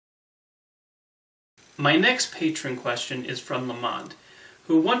My next patron question is from Lamont,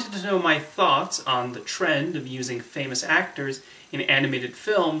 who wanted to know my thoughts on the trend of using famous actors in animated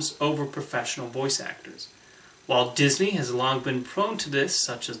films over professional voice actors. While Disney has long been prone to this,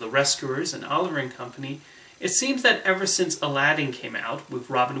 such as The Rescuers and Oliver and Company, it seems that ever since Aladdin came out,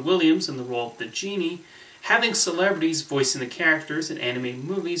 with Robin Williams in the role of the genie, having celebrities voicing the characters in animated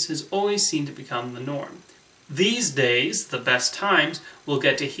movies has always seemed to become the norm. These days, the best times we'll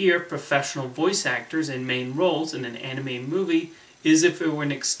get to hear professional voice actors in main roles in an animated movie is if it were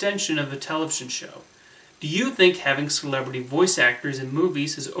an extension of a television show. Do you think having celebrity voice actors in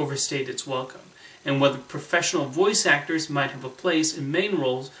movies has overstayed its welcome, and whether professional voice actors might have a place in main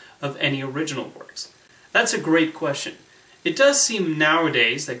roles of any original works? That's a great question. It does seem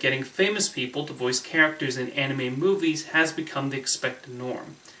nowadays that getting famous people to voice characters in animated movies has become the expected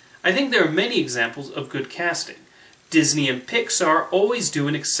norm. I think there are many examples of good casting. Disney and Pixar always do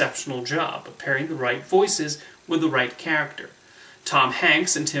an exceptional job of pairing the right voices with the right character. Tom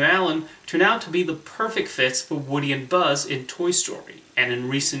Hanks and Tim Allen turn out to be the perfect fits for Woody and Buzz in Toy Story, and in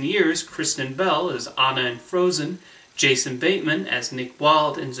recent years, Kristen Bell as Anna in Frozen, Jason Bateman as Nick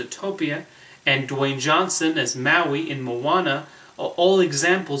Wilde in Zootopia, and Dwayne Johnson as Maui in Moana are all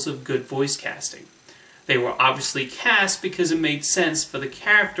examples of good voice casting. They were obviously cast because it made sense for the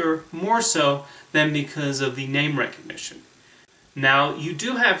character more so than because of the name recognition. Now, you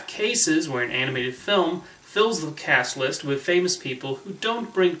do have cases where an animated film fills the cast list with famous people who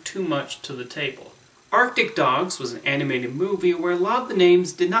don't bring too much to the table. Arctic Dogs was an animated movie where a lot of the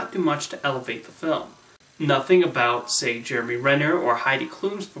names did not do much to elevate the film. Nothing about, say, Jeremy Renner or Heidi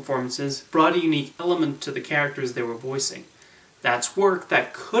Klum's performances brought a unique element to the characters they were voicing. That's work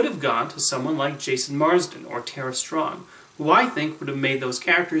that could have gone to someone like Jason Marsden or Tara Strong, who I think would have made those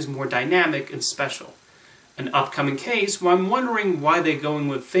characters more dynamic and special. An upcoming case where I'm wondering why they're going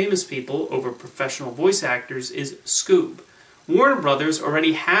with famous people over professional voice actors is Scoob. Warner Brothers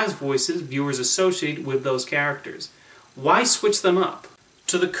already has voices viewers associate with those characters. Why switch them up?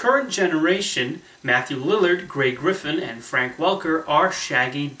 To the current generation, Matthew Lillard, Grey Griffin, and Frank Welker are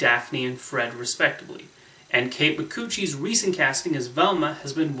Shaggy, Daphne, and Fred respectively. And Kate Micucci's recent casting as Velma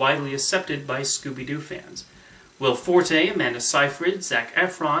has been widely accepted by Scooby-Doo fans. Will Forte, Amanda Seyfried, Zac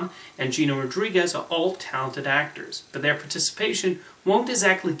Efron, and Gina Rodriguez are all talented actors, but their participation won't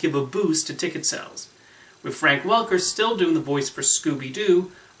exactly give a boost to ticket sales. With Frank Welker still doing the voice for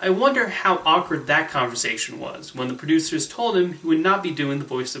Scooby-Doo, I wonder how awkward that conversation was when the producers told him he would not be doing the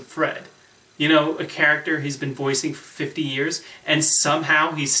voice of Fred. You know, a character he's been voicing for 50 years, and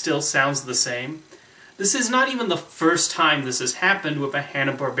somehow he still sounds the same. This is not even the first time this has happened with a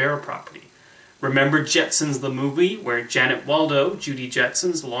Hanna-Barbera property. Remember Jetsons the movie, where Janet Waldo, Judy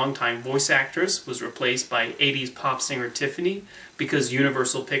Jetson's longtime voice actress, was replaced by 80s pop singer Tiffany because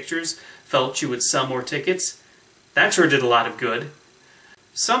Universal Pictures felt she would sell more tickets? That sure did a lot of good.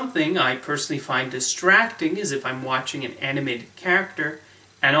 Something I personally find distracting is if I'm watching an animated character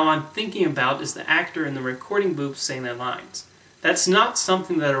and all I'm thinking about is the actor in the recording booth saying their lines. That's not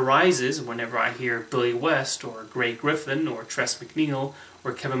something that arises whenever I hear Billy West or Grey Griffin or Tress MacNeille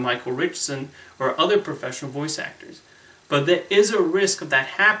or Kevin Michael Richardson or other professional voice actors. But there is a risk of that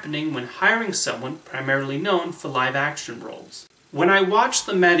happening when hiring someone primarily known for live-action roles. When I watched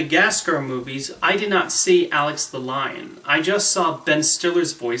the Madagascar movies, I did not see Alex the Lion. I just saw Ben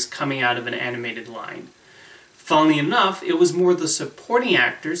Stiller's voice coming out of an animated line. Funnily enough, it was more the supporting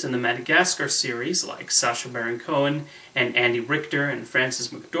actors in the Madagascar series, like Sacha Baron Cohen and Andy Richter and Frances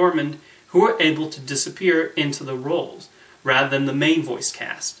McDormand, who were able to disappear into the roles, rather than the main voice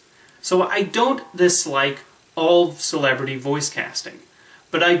cast. So I don't dislike all celebrity voice casting,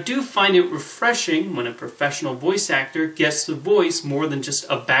 but I do find it refreshing when a professional voice actor gets to voice more than just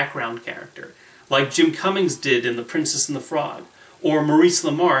a background character, like Jim Cummings did in The Princess and the Frog, or Maurice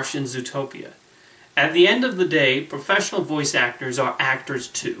LaMarche in Zootopia. At the end of the day, professional voice actors are actors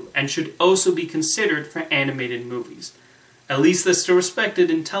too, and should also be considered for animated movies. At least they're still respected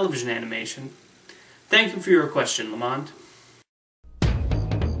in television animation. Thank you for your question, Lamont.